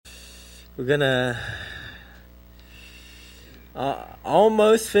We're going to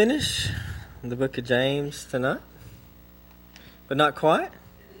almost finish the book of James tonight, but not quite.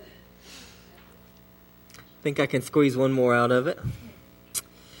 I think I can squeeze one more out of it.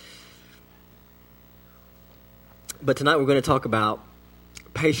 But tonight we're going to talk about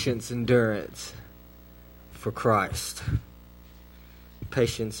patience, endurance for Christ.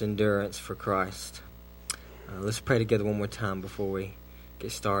 Patience, endurance for Christ. Let's pray together one more time before we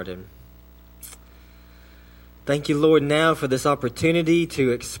get started. Thank you, Lord, now for this opportunity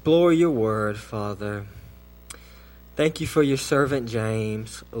to explore your word, Father. Thank you for your servant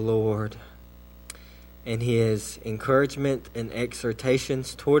James, Lord, and his encouragement and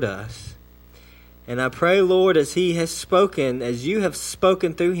exhortations toward us. And I pray, Lord, as he has spoken, as you have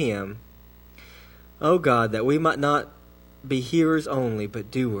spoken through him, oh God, that we might not be hearers only,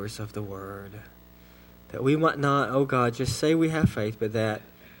 but doers of the word. That we might not, oh God, just say we have faith, but that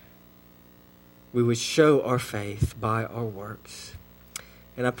we would show our faith by our works.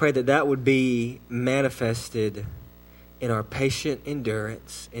 And I pray that that would be manifested in our patient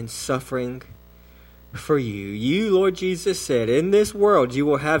endurance in suffering for you. You, Lord Jesus, said, in this world you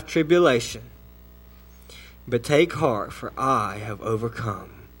will have tribulation. But take heart, for I have overcome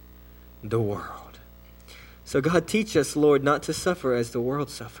the world. So God, teach us, Lord, not to suffer as the world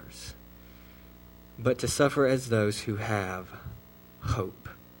suffers, but to suffer as those who have hope.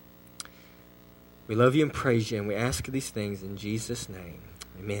 We love you and praise you, and we ask these things in Jesus' name.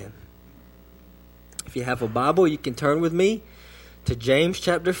 Amen. If you have a Bible, you can turn with me to James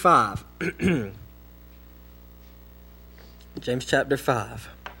chapter 5. James chapter 5.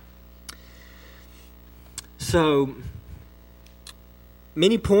 So,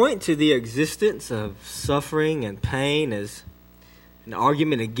 many point to the existence of suffering and pain as an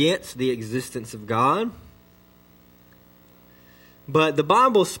argument against the existence of God. But the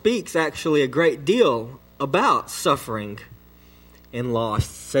Bible speaks actually a great deal about suffering and loss.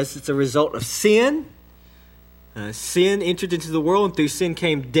 It says it's a result of sin. Sin entered into the world, and through sin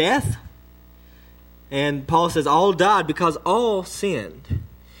came death. And Paul says all died because all sinned.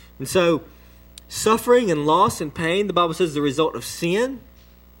 And so suffering and loss and pain, the Bible says, is the result of sin.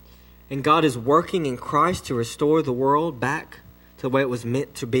 And God is working in Christ to restore the world back to the way it was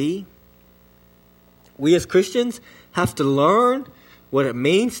meant to be. We as Christians have to learn what it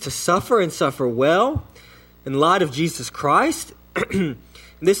means to suffer and suffer well in light of Jesus Christ.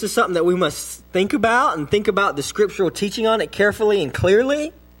 This is something that we must think about and think about the scriptural teaching on it carefully and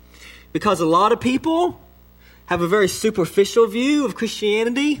clearly, because a lot of people have a very superficial view of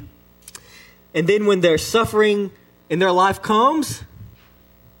Christianity. And then when their suffering in their life comes,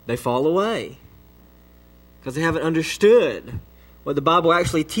 they fall away because they haven't understood what the Bible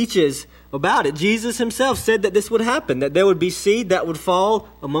actually teaches about it. Jesus himself said that this would happen, that there would be seed that would fall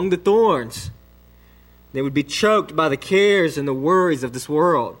among the thorns. They would be choked by the cares and the worries of this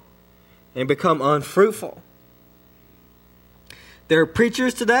world and become unfruitful. There are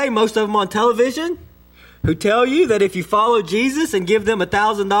preachers today, most of them on television, who tell you that if you follow Jesus and give them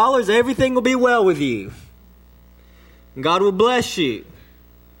 $1,000, everything will be well with you. And God will bless you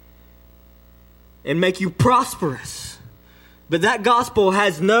and make you prosperous. But that gospel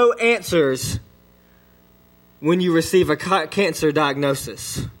has no answers when you receive a cancer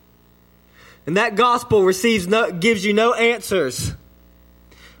diagnosis. And that gospel gives you no answers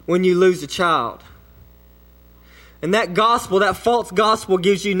when you lose a child. And that gospel, that false gospel,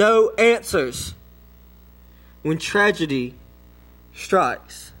 gives you no answers when tragedy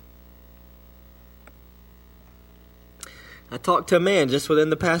strikes. I talked to a man just within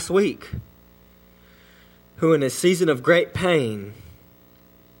the past week who in a season of great pain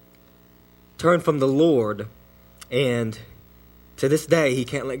turned from the Lord, and to this day he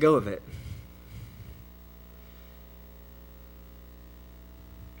can't let go of it.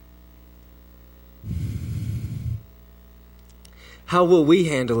 How will we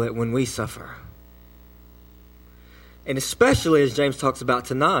handle it when we suffer? And especially as James talks about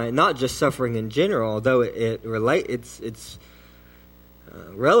tonight, not just suffering in general, although it's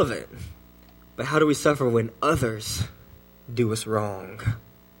relevant. But how do we suffer when others do us wrong?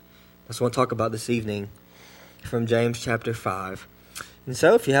 That's what I want to talk about this evening from James chapter 5. And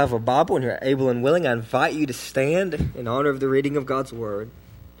so if you have a Bible and you're able and willing, I invite you to stand in honor of the reading of God's Word.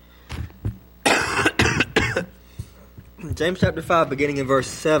 James chapter 5, beginning in verse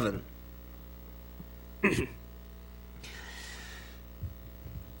 7.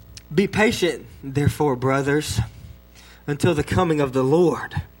 Be patient, therefore, brothers, until the coming of the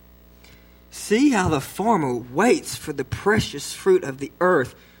Lord. See how the farmer waits for the precious fruit of the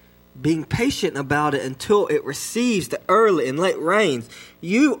earth, being patient about it until it receives the early and late rains.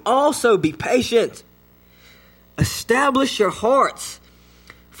 You also be patient. Establish your hearts,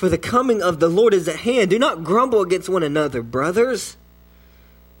 for the coming of the Lord is at hand. Do not grumble against one another, brothers,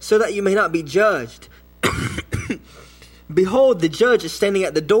 so that you may not be judged. Behold, the judge is standing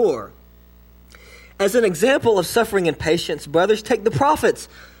at the door. As an example of suffering and patience, brothers, take the prophets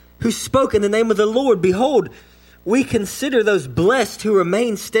who spoke in the name of the Lord. Behold, we consider those blessed who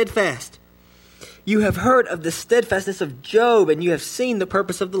remain steadfast. You have heard of the steadfastness of Job, and you have seen the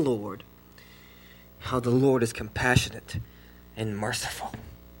purpose of the Lord, how the Lord is compassionate and merciful.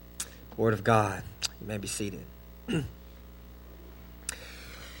 Word of God. You may be seated. I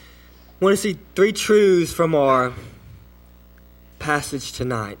want to see three truths from our passage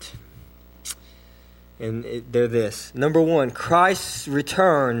tonight. And they're this. Number one, Christ's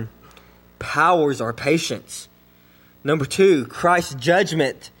return powers our patience. Number two, Christ's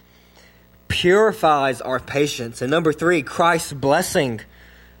judgment purifies our patience. And number three, Christ's blessing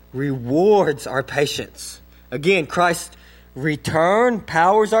rewards our patience. Again, Christ's return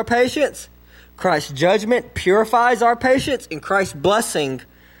powers our patience. Christ's judgment purifies our patience. And Christ's blessing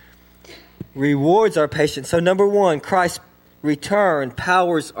rewards our patience. So number one, Christ's return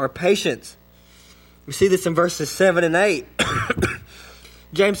powers our patience. We see this in verses 7 and 8.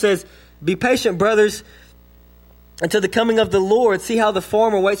 James says, be patient, brothers, until the coming of the Lord. See how the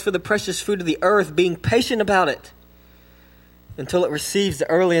farmer waits for the precious fruit of the earth, being patient about it until it receives the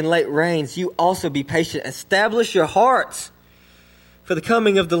early and late rains. You also be patient. Establish your hearts, for the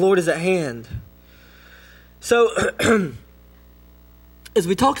coming of the Lord is at hand. So, as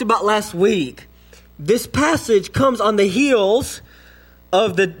we talked about last week, this passage comes on the heels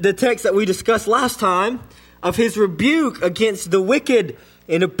of the text that we discussed last time, of his rebuke against the wicked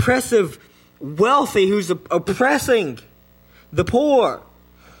and oppressive wealthy who's oppressing the poor.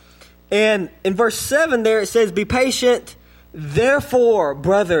 And in verse 7 there it says, be patient, therefore,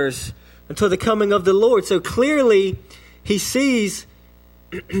 brothers, until the coming of the Lord. So clearly he sees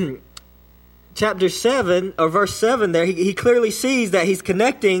chapter 7, or verse 7 there, he clearly sees that he's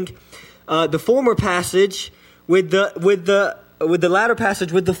connecting the former passage with the latter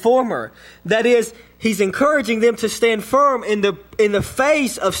passage with the former. That is, he's encouraging them to stand firm in the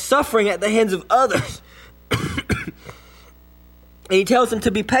face of suffering at the hands of others. And he tells them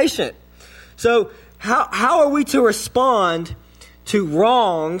to be patient. So how are we to respond to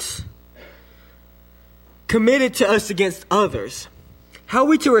wrongs committed to us against others? How are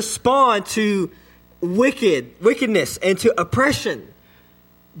we to respond to wickedness and to oppression?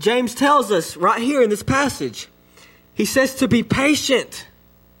 James tells us right here in this passage. He says to be patient.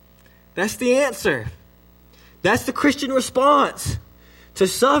 That's the answer. That's the Christian response to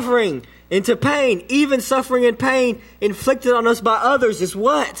suffering and to pain. Even suffering and pain inflicted on us by others is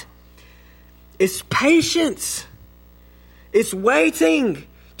what? It's patience. It's waiting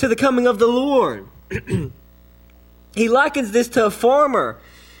to the coming of the Lord. He likens this to a farmer.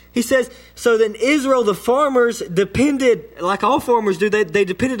 He says, so in Israel, the farmers depended, like all farmers do, they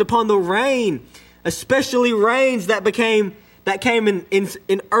depended upon the rain, especially rains that came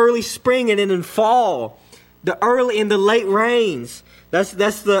in early spring and in fall. The early and the late rains. It's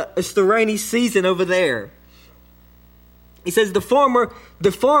the rainy season over there. He says the farmer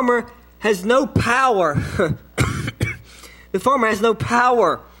has no power. The farmer has no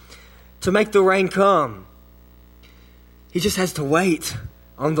power to make the rain come. He just has to wait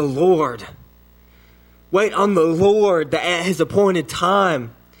on the Lord. Wait on the Lord that at his appointed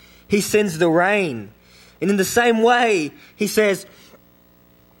time he sends the rain. And in the same way, he says,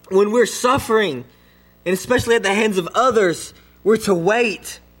 when we're suffering, and especially at the hands of others, we're to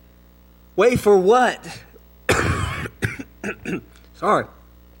wait. Wait for what? Sorry.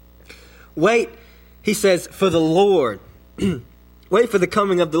 Wait, he says, for the Lord. Wait for the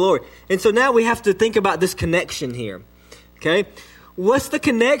coming of the Lord. And so now we have to think about this connection here. Okay? What's the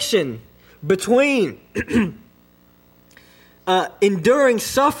connection between enduring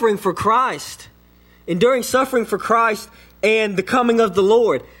suffering for Christ? Enduring suffering for Christ and the coming of the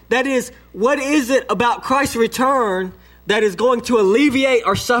Lord. That is, what is it about Christ's return that is going to alleviate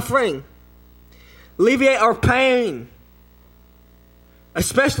our suffering? Alleviate our pain?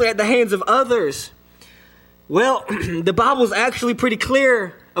 Especially at the hands of others. Well, the Bible's actually pretty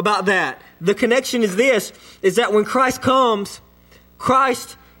clear about that. The connection is this, is that when Christ comes,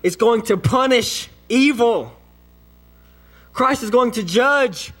 Christ is going to punish evil. Christ is going to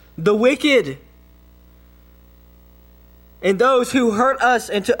judge the wicked and those who hurt us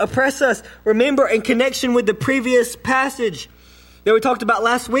and to oppress us. Remember, in connection with the previous passage that we talked about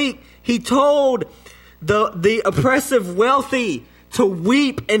last week, he told the oppressive wealthy to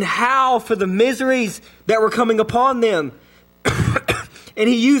weep and howl for the miseries that were coming upon them. And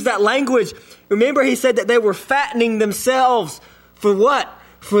he used that language. Remember, he said that they were fattening themselves for what?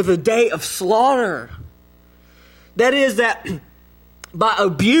 For the day of slaughter. That is, that by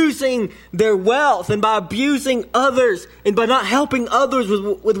abusing their wealth and by abusing others and by not helping others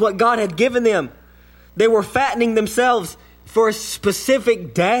with what God had given them, they were fattening themselves for a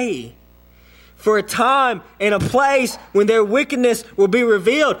specific day, for a time and a place when their wickedness will be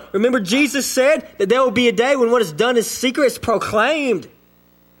revealed. Remember, Jesus said that there will be a day when what is done in secret is proclaimed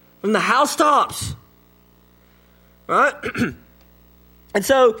from the housetops. Right? And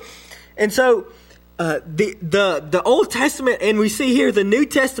so the Old Testament, and we see here the New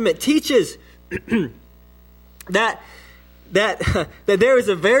Testament teaches that there is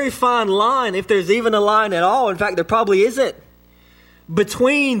a very fine line, if there's even a line at all. In fact, there probably isn't,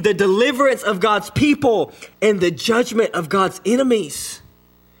 between the deliverance of God's people and the judgment of God's enemies.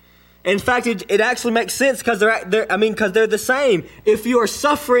 In fact, it actually makes sense because they're the same. If you are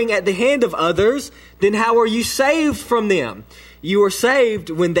suffering at the hand of others, then how are you saved from them? You are saved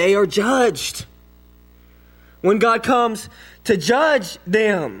when they are judged. When God comes to judge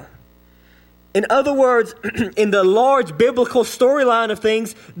them. In other words, in the large biblical storyline of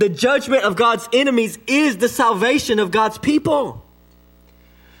things, the judgment of God's enemies is the salvation of God's people.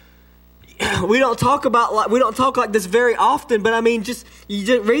 We don't talk like this very often, but you just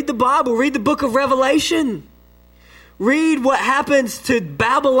read the Bible, read the book of Revelation. Read what happens to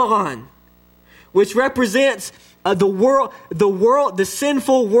Babylon, which represents the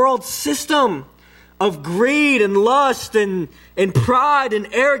sinful world system of greed and lust and pride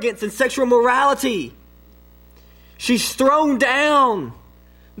and arrogance and sexual morality. She's thrown down,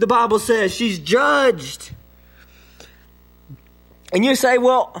 the Bible says. She's judged. And you say,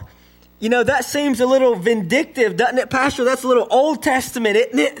 well, that seems a little vindictive, doesn't it, Pastor? That's a little Old Testament,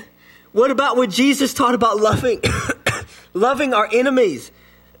 isn't it? What about what Jesus taught about loving our enemies?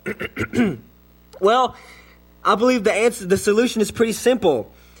 Well, I believe the solution is pretty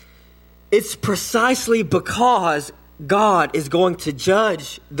simple. It's precisely because God is going to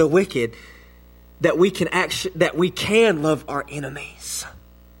judge the wicked that we can love our enemies.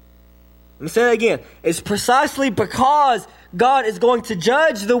 Let me say that again. It's precisely because God is going to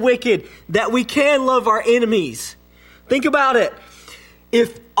judge the wicked that we can love our enemies. Think about it.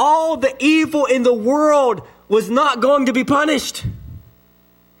 If all the evil in the world was not going to be punished,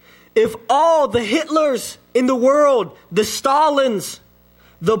 if all the Hitlers in the world, the Stalins,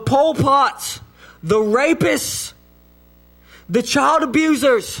 the Pol Pots, the rapists, the child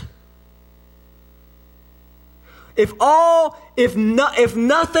abusers, if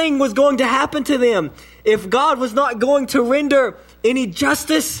nothing was going to happen to them, if God was not going to render any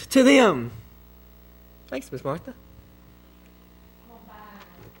justice to them. Thanks, Miss Martha.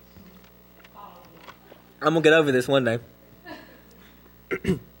 I'm going to get over this one day.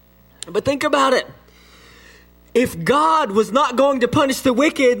 But think about it. If God was not going to punish the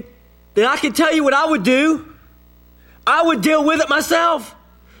wicked, then I can tell you what I would do. I would deal with it myself.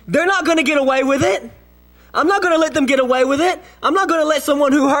 They're not going to get away with it. I'm not going to let them get away with it. I'm not going to let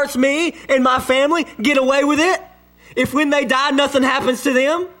someone who hurts me and my family get away with it. If when they die, nothing happens to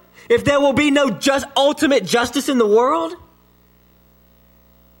them. If there will be no ultimate justice in the world.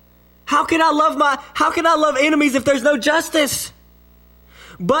 How can I love enemies if there's no justice?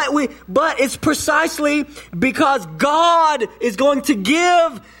 But it's precisely because God is going to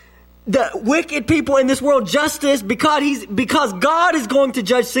give the wicked people in this world justice, because God is going to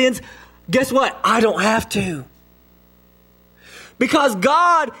judge sins. Guess what? I don't have to. Because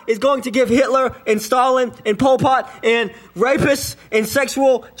God is going to give Hitler and Stalin and Pol Pot and rapists and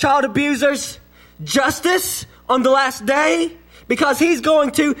sexual child abusers justice on the last day. Because He's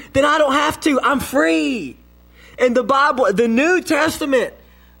going to, then I don't have to. I'm free. And the Bible, the New Testament,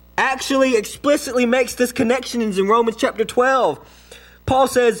 actually explicitly makes this connection in Romans chapter 12. Paul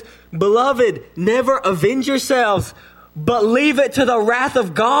says, "Beloved, never avenge yourselves, but leave it to the wrath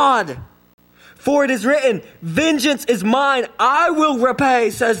of God. For it is written, vengeance is mine, I will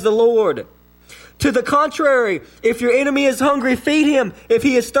repay, says the Lord. To the contrary, if your enemy is hungry, feed him. If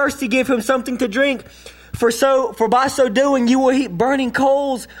he is thirsty, give him something to drink. For by so doing, you will heap burning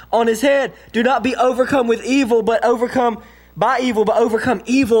coals on his head. Do not be overcome with evil, but overcome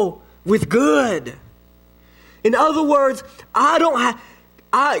evil with good." In other words,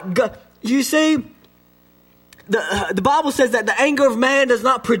 you see, the Bible says that the anger of man does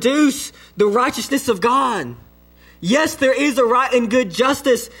not produce the righteousness of God. Yes, there is a right and good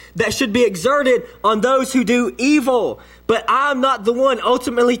justice that should be exerted on those who do evil, but I'm not the one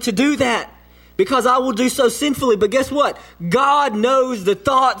ultimately to do that. because I will do so sinfully. But guess what? God knows the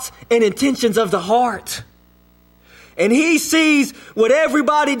thoughts and intentions of the heart. And he sees what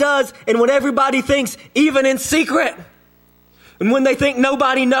everybody does and what everybody thinks, even in secret. And when they think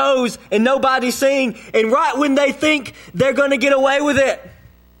nobody knows and nobody's seeing, and right when they think they're going to get away with it,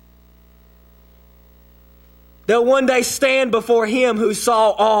 they'll one day stand before him who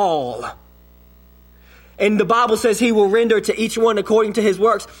saw all. And the Bible says he will render to each one according to his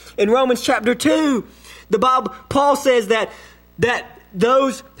works. In Romans chapter 2, Paul says that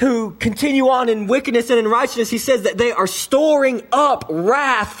those who continue on in wickedness and in righteousness, he says that they are storing up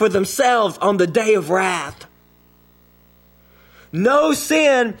wrath for themselves on the day of wrath. No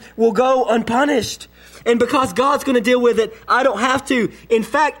sin will go unpunished. And because God's going to deal with it, I don't have to. In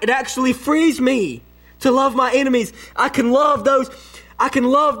fact, it actually frees me to love my enemies. I can love those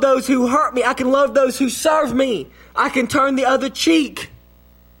who hurt me. I can love those who serve me. I can turn the other cheek.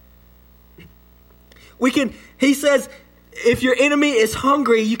 He says, if your enemy is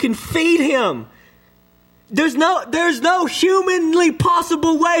hungry, you can feed him. There's no humanly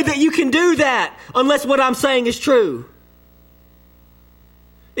possible way that you can do that unless what I'm saying is true.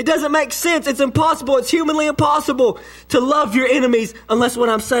 It doesn't make sense. It's impossible. It's humanly impossible to love your enemies unless what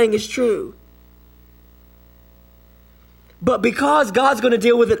I'm saying is true. But because God's going to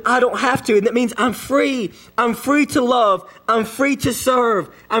deal with it, I don't have to. And that means I'm free. I'm free to love. I'm free to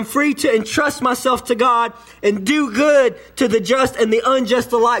serve. I'm free to entrust myself to God and do good to the just and the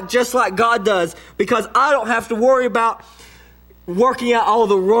unjust alike, just like God does. Because I don't have to worry about working out all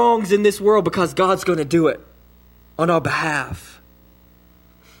the wrongs in this world, because God's going to do it on our behalf.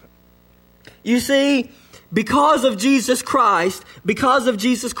 You see, because of Jesus Christ, we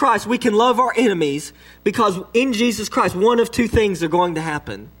can love our enemies, because in Jesus Christ, one of two things are going to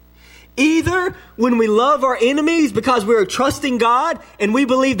happen. Either when we love our enemies because we're trusting God and we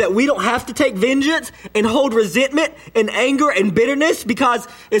believe that we don't have to take vengeance and hold resentment and anger and bitterness, because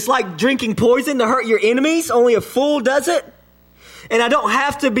it's like drinking poison to hurt your enemies. Only a fool does it. And I don't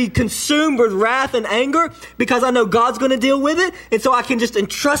have to be consumed with wrath and anger because I know God's going to deal with it. And so I can just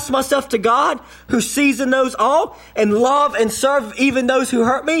entrust myself to God who sees and knows all, and love and serve even those who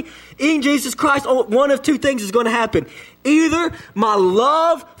hurt me. In Jesus Christ, one of two things is going to happen. Either my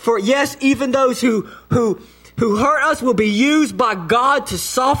love for, yes, even those who hurt us will be used by God to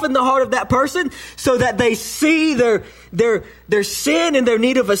soften the heart of that person so that they see their sin and their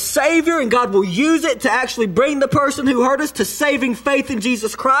need of a Savior, and God will use it to actually bring the person who hurt us to saving faith in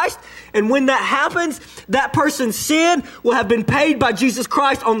Jesus Christ. And when that happens, that person's sin will have been paid by Jesus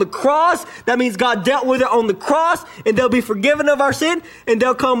Christ on the cross. That means God dealt with it on the cross, and they'll be forgiven of our sin, and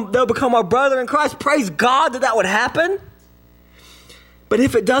they'll become our brother in Christ. Praise God that would happen. But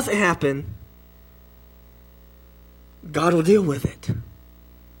if it doesn't happen, God will deal with it.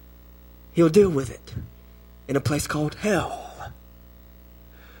 He'll deal with it in a place called hell.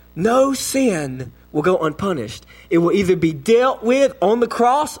 No sin will go unpunished. It will either be dealt with on the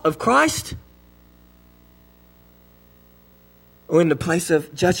cross of Christ or in the place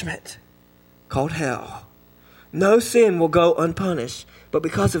of judgment called hell. No sin will go unpunished. But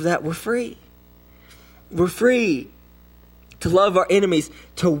because of that, we're free. We're free to love our enemies,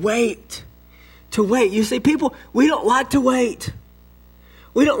 to wait. To wait. You see, people, we don't like to wait.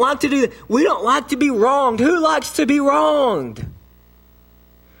 We don't like to do that. We don't like to be wronged. Who likes to be wronged?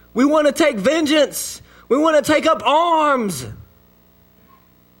 We want to take vengeance. We want to take up arms.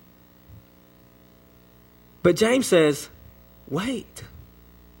 But James says, wait.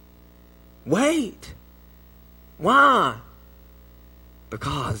 Wait. Why?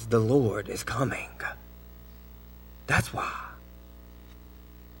 Because the Lord is coming. That's why.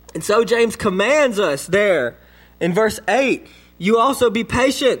 And so James commands us there in verse 8, you also be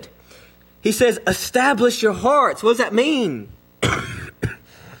patient. He says, establish your hearts. What does that mean?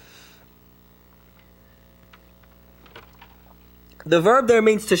 The verb there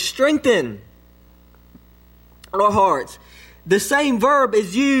means to strengthen our hearts. The same verb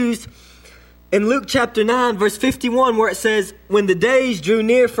is used in Luke chapter 9, verse 51, where it says, when the days drew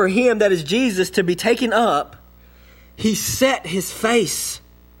near for him, that is Jesus, to be taken up, he set his face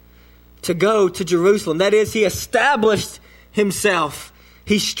to go to Jerusalem. That is, he established himself.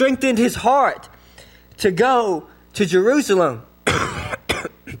 He strengthened his heart to go to Jerusalem.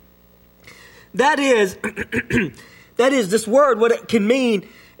 That is this word, what it can mean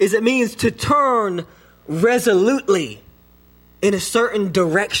is it means to turn resolutely in a certain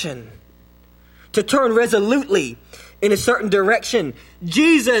direction. To turn resolutely in a certain direction.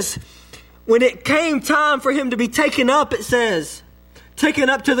 Jesus, when it came time for him to be taken up, it says, taken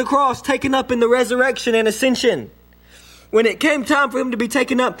up to the cross, taken up in the resurrection and ascension. when it came time for him to be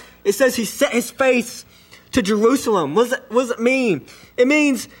taken up, it says he set his face to Jerusalem. What does it mean? It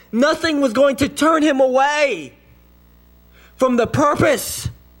means nothing was going to turn him away from the purpose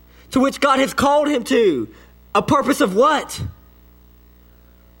to which God has called him to. A purpose of what?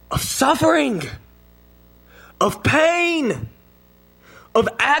 Of suffering, of pain, of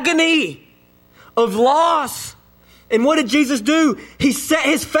agony, of loss. And what did Jesus do? He set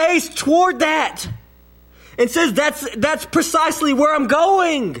his face toward that and says, that's precisely where I'm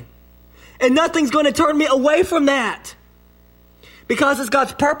going. And nothing's going to turn me away from that because it's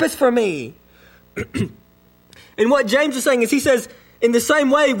God's purpose for me. And what James is saying is, he says, in the same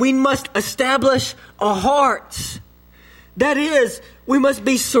way, we must establish our hearts. That is, we must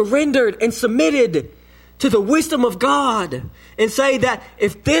be surrendered and submitted to the wisdom of God and say that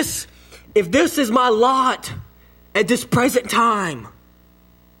if this is my lot at this present time,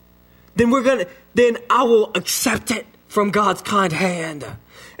 then I will accept it from God's kind hand.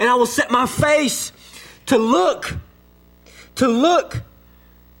 And I will set my face to look.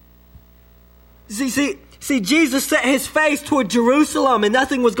 See, Jesus set his face toward Jerusalem, and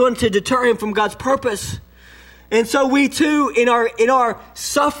nothing was going to deter him from God's purpose. And so we too, in our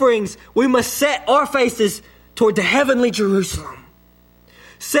sufferings, we must set our faces toward the heavenly Jerusalem.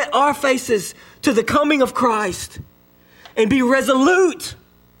 Set our faces to the coming of Christ and be resolute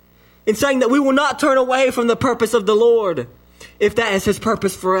in saying that we will not turn away from the purpose of the Lord if that is his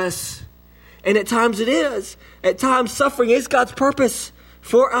purpose for us. And at times it is. At times suffering is God's purpose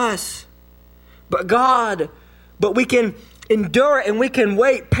for us. But we can endure and we can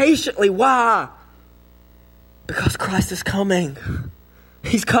wait patiently. Why? Because Christ is coming.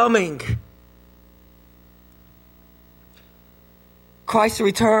 He's coming. Christ's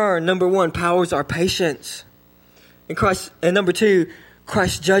return, number one, powers our patience. And number two,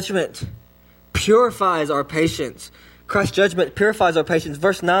 Christ's judgment purifies our patience. Christ's judgment purifies our patience.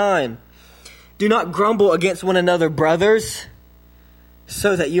 Verse 9, do not grumble against one another, brothers,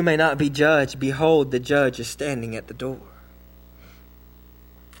 so that you may not be judged. Behold, the judge is standing at the door.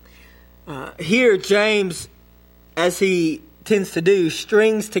 Here, James, as he tends to do,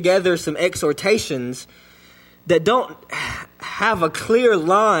 strings together some exhortations that don't have a clear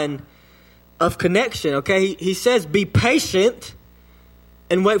line of connection, okay? He says, be patient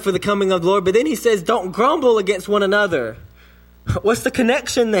and wait for the coming of the Lord. But then he says, don't grumble against one another. What's the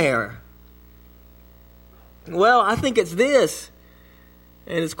connection there? Well, I think it's this.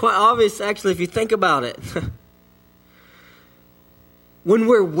 And it's quite obvious, actually, if you think about it. When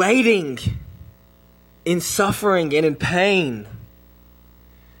we're waiting in suffering and in pain,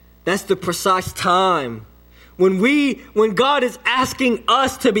 that's the precise time. When God is asking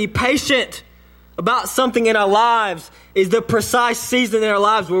us to be patient about something in our lives, is the precise season in our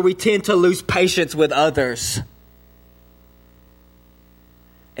lives where we tend to lose patience with others.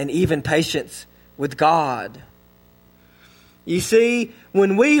 And even patience with God. You see,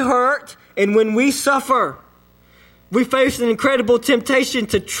 when we hurt and when we suffer, we face an incredible temptation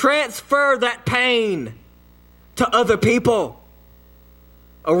to transfer that pain to other people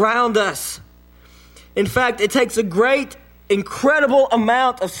around us. In fact, it takes a great, incredible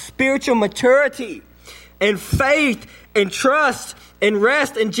amount of spiritual maturity and faith and trust and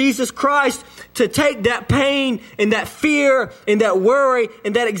rest in Jesus Christ to take that pain and that fear and that worry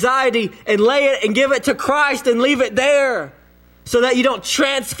and that anxiety and lay it and give it to Christ and leave it there so that you don't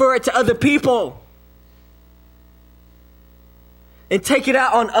transfer it to other people and take it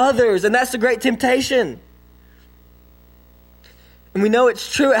out on others. And that's the great temptation. And we know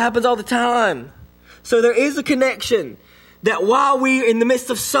it's true. It happens all the time. So there is a connection that while we're in the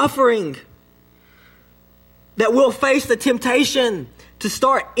midst of suffering, that we'll face the temptation to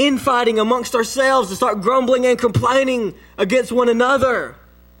start infighting amongst ourselves, to start grumbling and complaining against one another.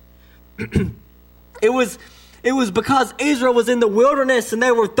 It was because Israel was in the wilderness and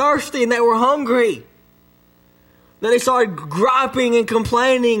they were thirsty and they were hungry that they started griping and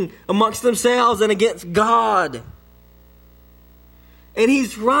complaining amongst themselves and against God. And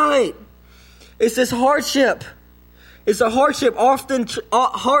he's right. It's this hardship. It's a hardship. Often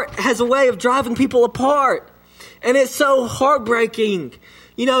heart has a way of driving people apart. And it's so heartbreaking.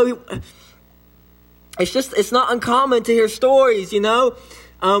 You know, it's not uncommon to hear stories,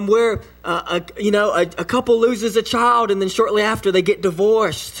 where, a couple loses a child and then shortly after they get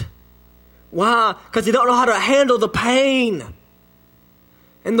divorced. Why? Because they don't know how to handle the pain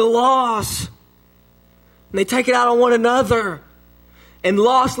and the loss. And they take it out on one another. And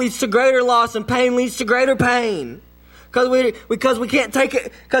loss leads to greater loss, and pain leads to greater pain. Because we can't take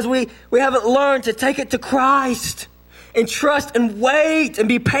it, because we haven't learned to take it to Christ and trust and wait and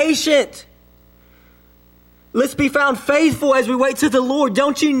be patient. Let's be found faithful as we wait to the Lord.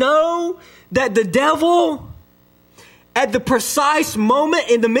 Don't you know that the devil, at the precise moment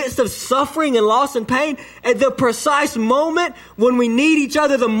in the midst of suffering and loss and pain, at the precise moment when we need each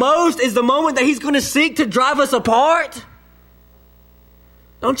other the most, is the moment that he's going to seek to drive us apart?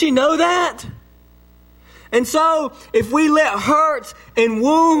 Don't you know that? And so, if we let hurts and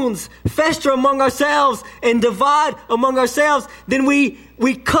wounds fester among ourselves and divide among ourselves, then we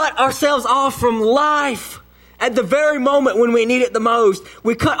cut ourselves off from life at the very moment when we need it the most.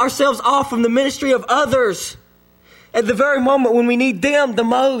 We cut ourselves off from the ministry of others at the very moment when we need them the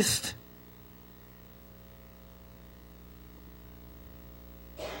most.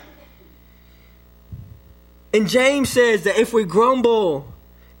 And James says that if we grumble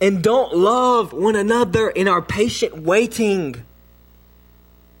and don't love one another in our patient waiting,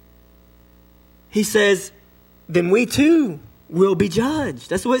 he says, then we too will be judged.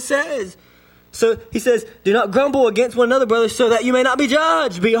 That's what it says. So he says, do not grumble against one another, brothers, so that you may not be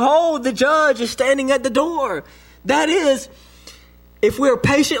judged. Behold, the judge is standing at the door. That is, if we're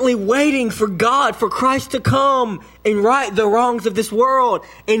patiently waiting for God, for Christ to come and right the wrongs of this world,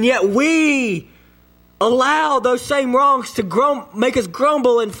 and yet we allow those same wrongs to make us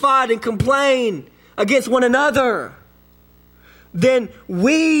grumble and fight and complain against one another, then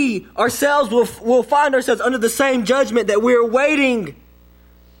we ourselves will find ourselves under the same judgment that we're waiting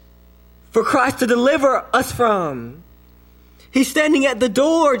for Christ to deliver us from. He's standing at the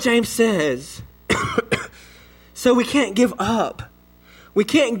door, James says. So we can't give up. We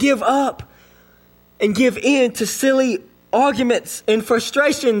can't give up and give in to silly arguments and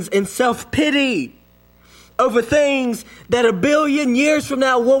frustrations and self-pity over things that 1 billion years from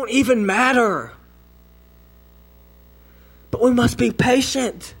now won't even matter. But we must be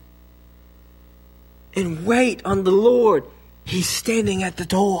patient and wait on the Lord. He's standing at the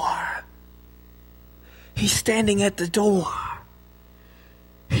door. He's standing at the door.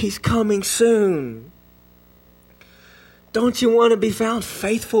 He's coming soon. Don't you want to be found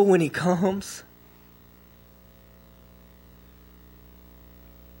faithful when he comes?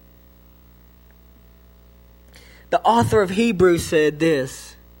 The author of Hebrews said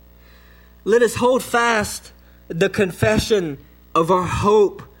this: let us hold fast the confession of our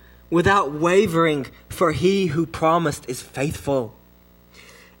hope without wavering, for he who promised is faithful.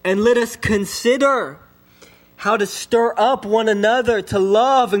 And let us consider how to stir up one another to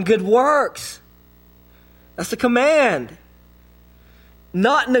love and good works. That's the command.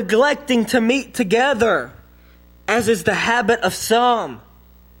 Not neglecting to meet together, as is the habit of some,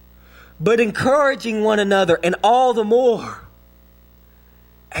 but encouraging one another, and all the more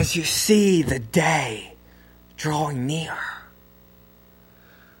as you see the day drawing near.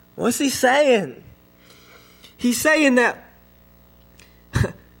 What's he saying? He's saying that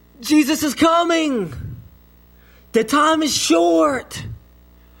Jesus is coming. The time is short.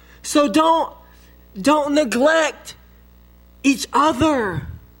 So don't neglect each other.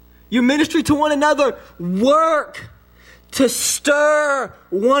 Your ministry to one another. Work to stir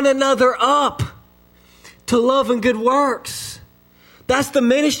one another up to love and good works. That's the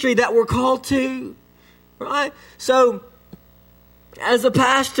ministry that we're called to. Right? So, as a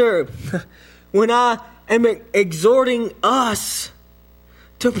pastor, when I am exhorting us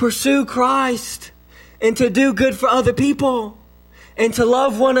to pursue Christ and to do good for other people and to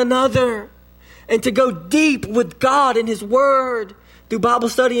love one another and to go deep with God and His Word through Bible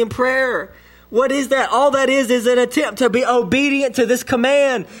study and prayer, what is that? All that is an attempt to be obedient to this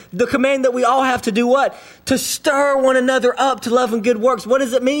command. The command that we all have to do what? To stir one another up to love and good works. What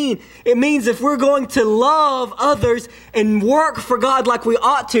does it mean? It means if we're going to love others and work for God like we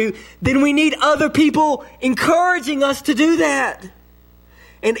ought to, then we need other people encouraging us to do that.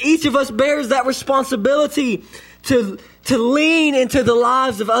 And each of us bears that responsibility to lean into the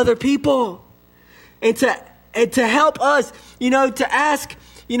lives of other people and to help us, to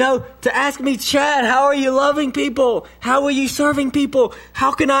ask me, Chad, how are you loving people? How are you serving people?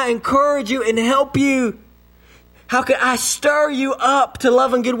 How can I encourage you and help you? How can I stir you up to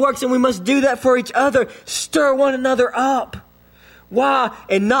love and good works? And we must do that for each other. Stir one another up. Why?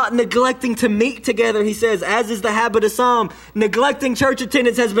 And not neglecting to meet together, he says, as is the habit of some. Neglecting church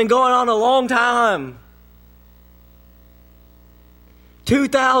attendance has been going on a long time.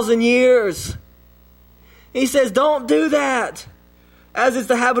 2,000 years. He says, don't do that. As is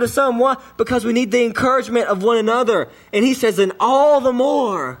the habit of some. Why? Because we need the encouragement of one another. And he says, and all the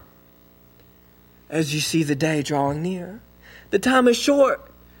more as you see the day drawing near. The time is short.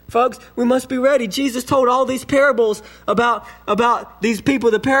 Folks, we must be ready. Jesus told all these parables about these people.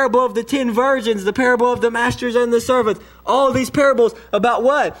 The parable of the 10 virgins, the parable of the masters and the servants. All these parables about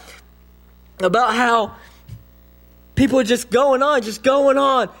what? About how People are just going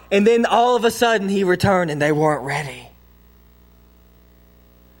on. And then all of a sudden he returned and they weren't ready.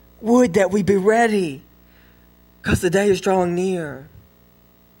 Would that we be ready, because the day is drawing near.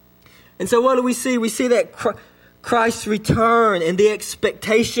 And so what do we see? We see that Christ's return and the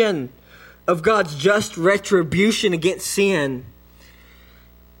expectation of God's just retribution against sin,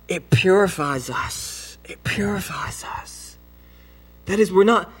 it purifies us. It purifies us. That is, we're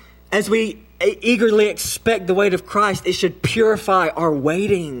not, as we eagerly expect the weight of Christ, it should purify our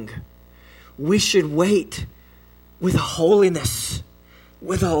waiting. We should wait with a holiness,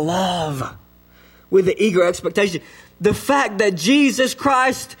 with a love, with an eager expectation. The fact that Jesus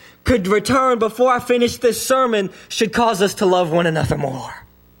Christ could return before I finish this sermon should cause us to love one another more.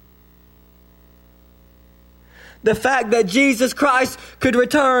 The fact that Jesus Christ could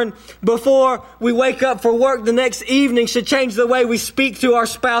return before we wake up for work the next evening should change the way we speak to our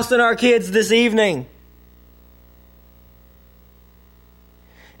spouse and our kids this evening.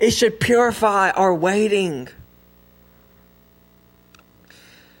 It should purify our waiting.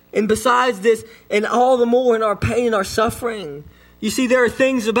 And besides this, and all the more in our pain and our suffering, you see, there are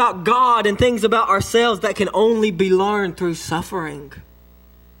things about God and things about ourselves that can only be learned through suffering.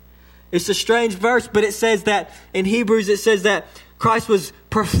 It's a strange verse, but it says that in Hebrews, it says that Christ was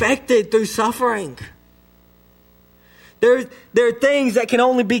perfected through suffering. There are things that can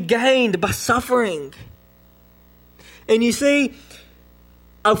only be gained by suffering. And you see,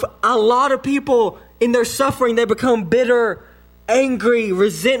 a lot of people in their suffering, they become bitter, angry,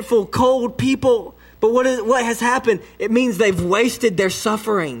 resentful, cold people. But what has happened? It means they've wasted their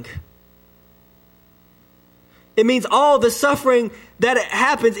suffering. It means all the suffering that it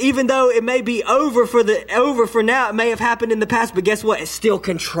happens, even though it may be over for now, it may have happened in the past, but guess what? It still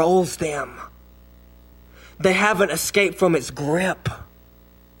controls them. They haven't escaped from its grip.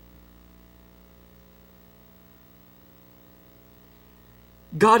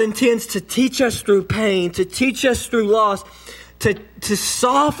 God intends to teach us through pain, to teach us through loss, to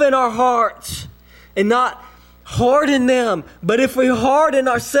soften our hearts and not harden them. But if we harden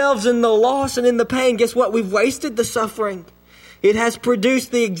ourselves in the loss and in the pain, guess what? We've wasted the suffering. It has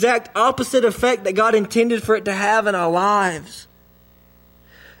produced the exact opposite effect that God intended for it to have in our lives.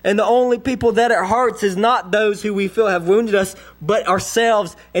 And the only people that it hurts is not those who we feel have wounded us, but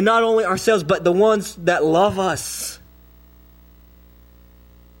ourselves. And not only ourselves, but the ones that love us.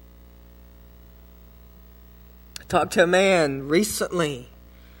 I talked to a man recently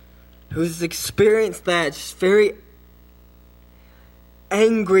who's experienced that, just very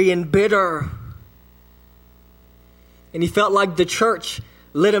angry and bitter. And he felt like the church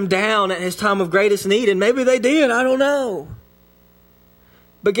let him down at his time of greatest need. And maybe they did, I don't know.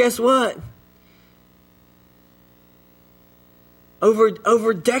 But guess what? Over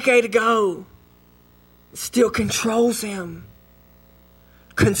a decade ago, it still controls him,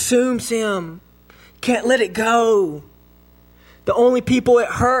 consumes him, can't let it go. The only people it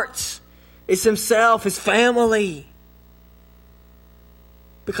hurts is himself, his family.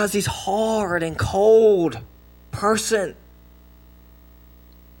 Because he's hard and cold person.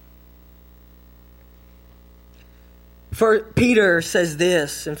 Peter says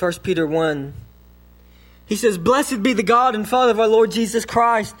this in 1 Peter 1. He says, "Blessed be the God and Father of our Lord Jesus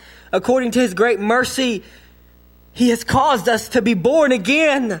Christ. According to his great mercy, he has caused us to be born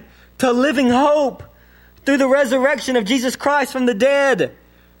again to living hope through the resurrection of Jesus Christ from the dead,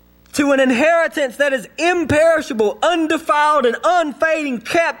 to an inheritance that is imperishable, undefiled, and unfading,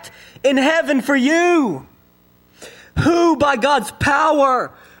 kept in heaven for you, who by God's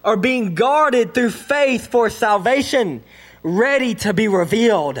power are being guarded through faith for salvation, ready to be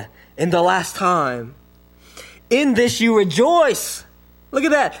revealed in the last time. In this you rejoice." Look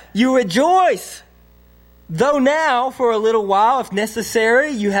at that. You rejoice. "Though now, for a little while, if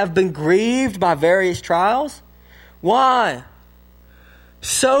necessary, you have been grieved by various trials." Why?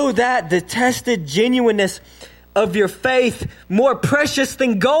 "So that the tested genuineness of your faith, more precious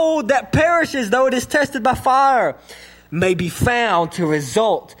than gold that perishes though it is tested by fire, may be found to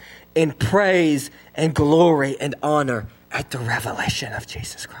result in praise and glory and honor at the revelation of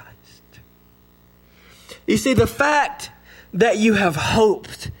Jesus Christ." You see, the fact that you have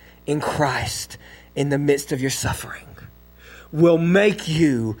hoped in Christ in the midst of your suffering will make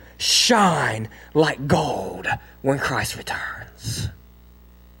you shine like gold when Christ returns.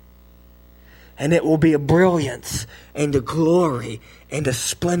 And it will be a brilliance and a glory and a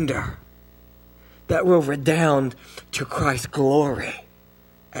splendor that will redound to Christ's glory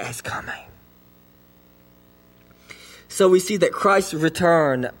as coming. So we see that Christ's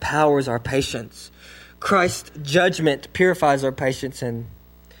return powers our patience. Christ's judgment purifies our patience. And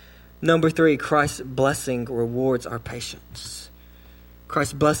Number 3, Christ's blessing rewards our patience.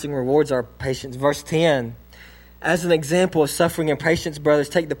 Christ's blessing rewards our patience. Verse 10, as an example of suffering and patience, brothers,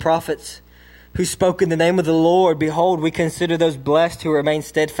 take the prophets who spoke in the name of the Lord. Behold, we consider those blessed who remain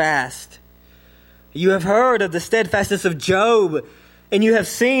steadfast. You have heard of the steadfastness of Job, and you have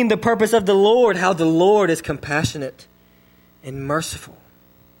seen the purpose of the Lord, how the Lord is compassionate and merciful.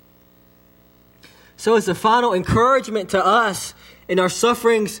 So as a final encouragement to us in our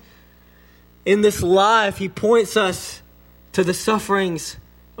sufferings in this life, he points us to the sufferings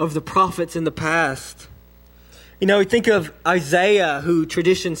of the prophets in the past. You know, we think of Isaiah, who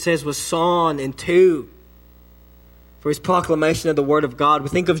tradition says was sawn in two for his proclamation of the word of God. We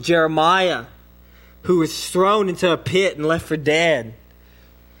think of Jeremiah, who was thrown into a pit and left for dead,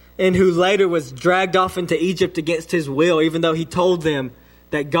 and who later was dragged off into Egypt against his will, even though he told them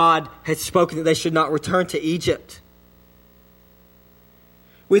that God had spoken that they should not return to Egypt.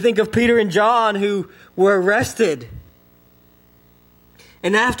 We think of Peter and John, who were arrested.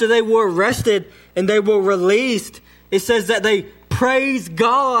 And after they were arrested and they were released, it says that they praised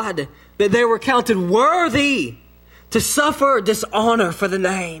God, that they were counted worthy to suffer dishonor for the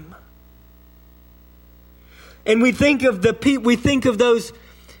name. And we think of those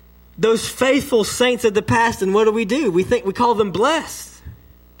faithful saints of the past, and what do? We call them blessed,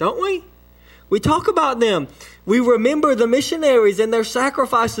 don't we? We talk about them. We remember the missionaries and their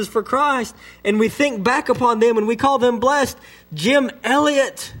sacrifices for Christ, and we think back upon them and we call them blessed. Jim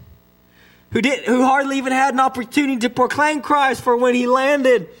Elliot, who hardly even had an opportunity to proclaim Christ, for when he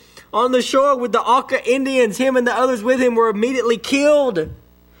landed on the shore with the Auca Indians, him and the others with him were immediately killed.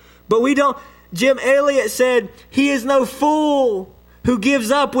 But Jim Elliot said, "He is no fool who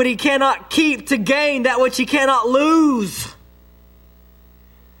gives up what he cannot keep to gain that which he cannot lose."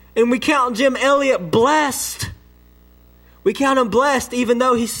 And we count Jim Elliot blessed. We count him blessed even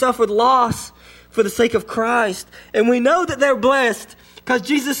though he suffered loss for the sake of Christ. And we know that they're blessed because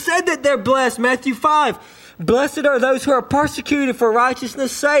Jesus said that they're blessed. Matthew 5, blessed are those who are persecuted for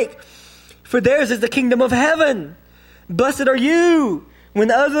righteousness' sake, for theirs is the kingdom of heaven. Blessed are you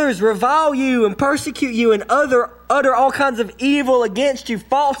when others revile you and persecute you and utter all kinds of evil against you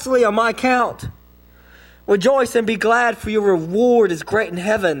falsely on my account. Rejoice and be glad, for your reward is great in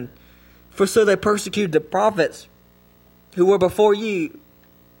heaven. For so they persecuted the prophets who were before you.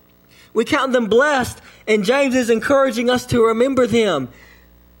 We count them blessed, and James is encouraging us to remember them.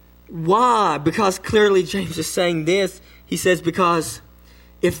 Why? Because clearly James is saying this. He says, because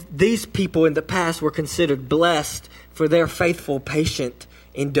if these people in the past were considered blessed for their faithful, patient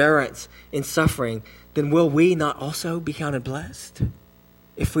endurance in suffering, then will we not also be counted blessed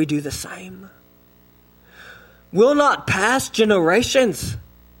if we do the same? Will not past generations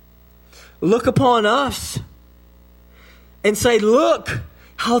look upon us and say, look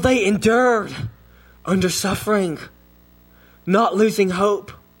how they endured under suffering, not losing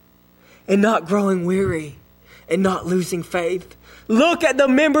hope and not growing weary and not losing faith? Look at the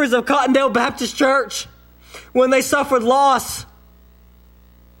members of Cottondale Baptist Church when they suffered loss,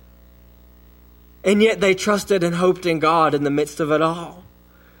 and yet they trusted and hoped in God in the midst of it all.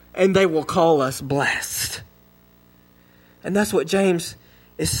 And they will call us blessed. And that's what James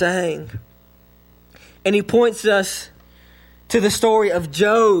is saying. And he points us to the story of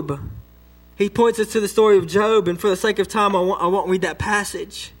Job. He points us to the story of Job. And for the sake of time, I won't read that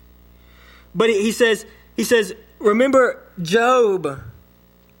passage. But he says, remember Job.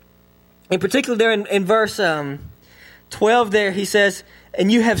 In particular there in verse 12 there, he says,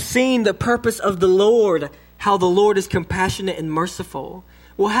 and you have seen the purpose of the Lord, how the Lord is compassionate and merciful.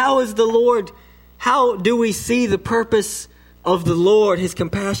 Well, how do we see the purpose of the Lord, his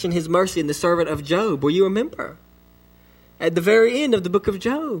compassion, his mercy in the servant of Job? Well, you remember at the very end of the book of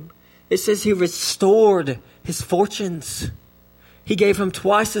Job, it says he restored his fortunes. He gave him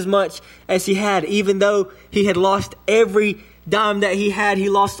twice as much as he had, even though he had lost every dime that he had. He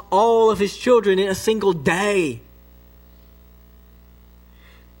lost all of his children in a single day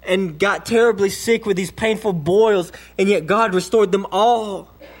and got terribly sick with these painful boils, and yet God restored them all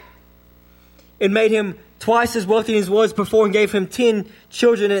and made him twice as wealthy as he was before, and gave him 10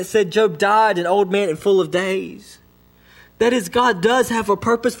 children. And it said Job died an old man and full of days. That is, God does have a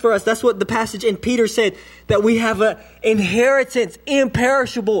purpose for us. That's what the passage in Peter said, that we have an inheritance,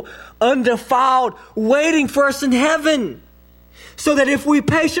 imperishable, undefiled, waiting for us in heaven. So that if we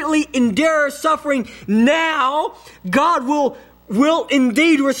patiently endure suffering now, God will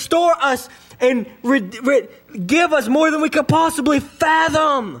indeed restore us and give us more than we could possibly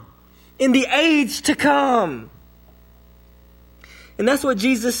fathom in the age to come. And that's what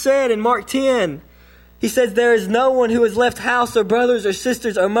Jesus said in Mark 10. He says, there is no one who has left house or brothers or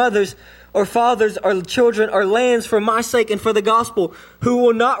sisters or mothers or fathers or children or lands for my sake and for the gospel, who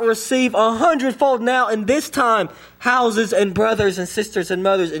will not receive 100-fold now in this time houses and brothers and sisters and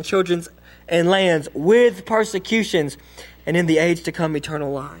mothers and children and lands with persecutions, and in the age to come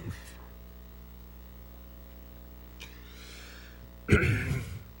eternal life.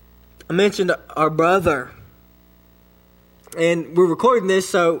 I mentioned our brother, and we're recording this,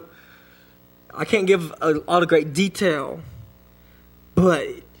 so I can't give a lot of great detail, but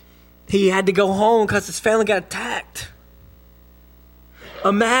he had to go home because his family got attacked.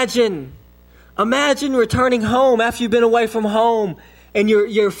 Imagine returning home after you've been away from home, and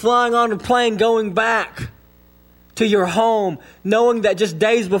you're flying on a plane going back to your home, knowing that just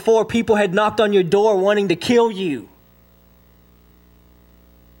days before people had knocked on your door wanting to kill you.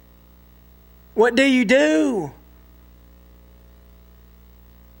 What do?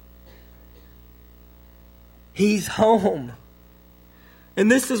 He's home.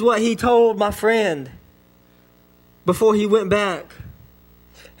 And this is what he told my friend before he went back.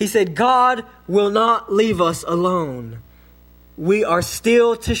 He said, God will not leave us alone. We are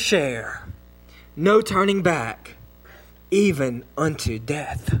still to share. No turning back, even unto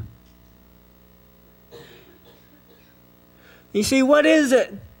death. You see, what is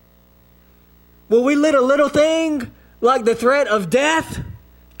it? Will we let a little thing like the threat of death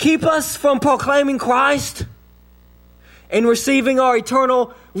keep us from proclaiming Christ and receiving our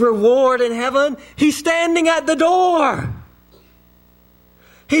eternal reward in heaven? He's standing at the door.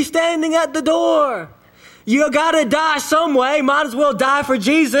 He's standing at the door. You gotta die some way. Might as well die for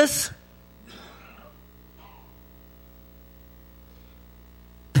Jesus.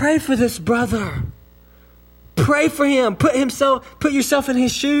 Pray for this brother. Pray for him. Put yourself in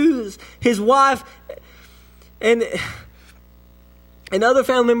his shoes. His wife and other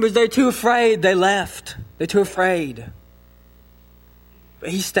family members, they're too afraid. They left. They're too afraid. But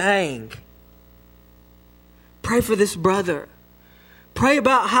he's staying. Pray for this brother. Pray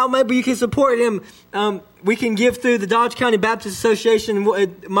about how maybe you can support him. We can give through the Dodge County Baptist Association.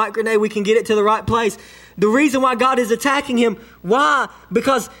 Mike Grenade, we can get it to the right place. The reason why God is attacking him, why?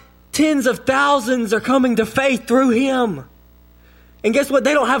 Because tens of thousands are coming to faith through him. And guess what?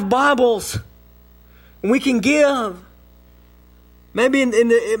 They don't have Bibles. And we can give. Maybe in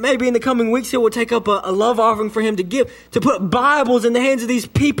the coming weeks here we'll take up a love offering for him to give, to put Bibles in the hands of these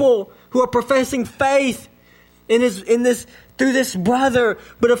people who are professing faith through this brother.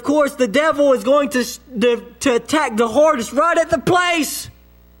 But of course the devil is going to attack the hardest right at the place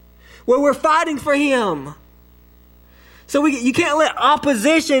where we're fighting for him. So you can't let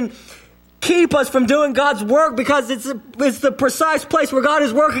opposition keep us from doing God's work, because it's the precise place where God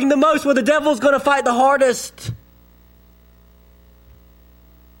is working the most, where the devil's going to fight the hardest.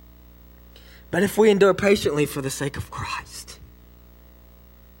 But if we endure patiently for the sake of Christ,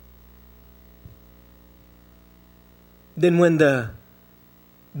 then when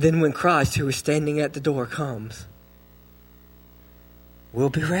Christ, who is standing at the door, comes, we'll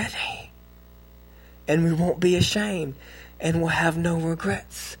be ready. And we won't be ashamed. And we'll have no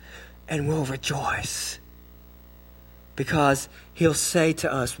regrets. And we'll rejoice. Because he'll say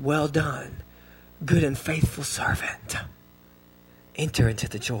to us, well done, good and faithful servant. Enter into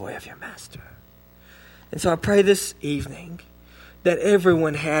the joy of your master. And so I pray this evening that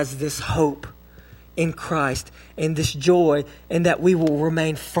everyone has this hope in Christ and this joy, and that we will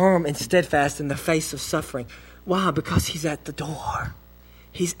remain firm and steadfast in the face of suffering. Why? Because he's at the door.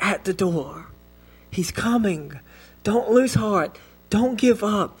 He's at the door. He's coming. Don't lose heart. Don't give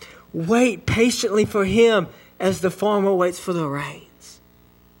up. Wait patiently for him as the farmer waits for the rains.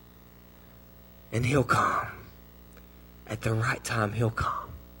 And he'll come. At the right time, he'll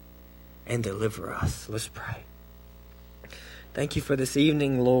come and deliver us. Let's pray. Thank you for this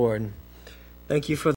evening, Lord. Thank you for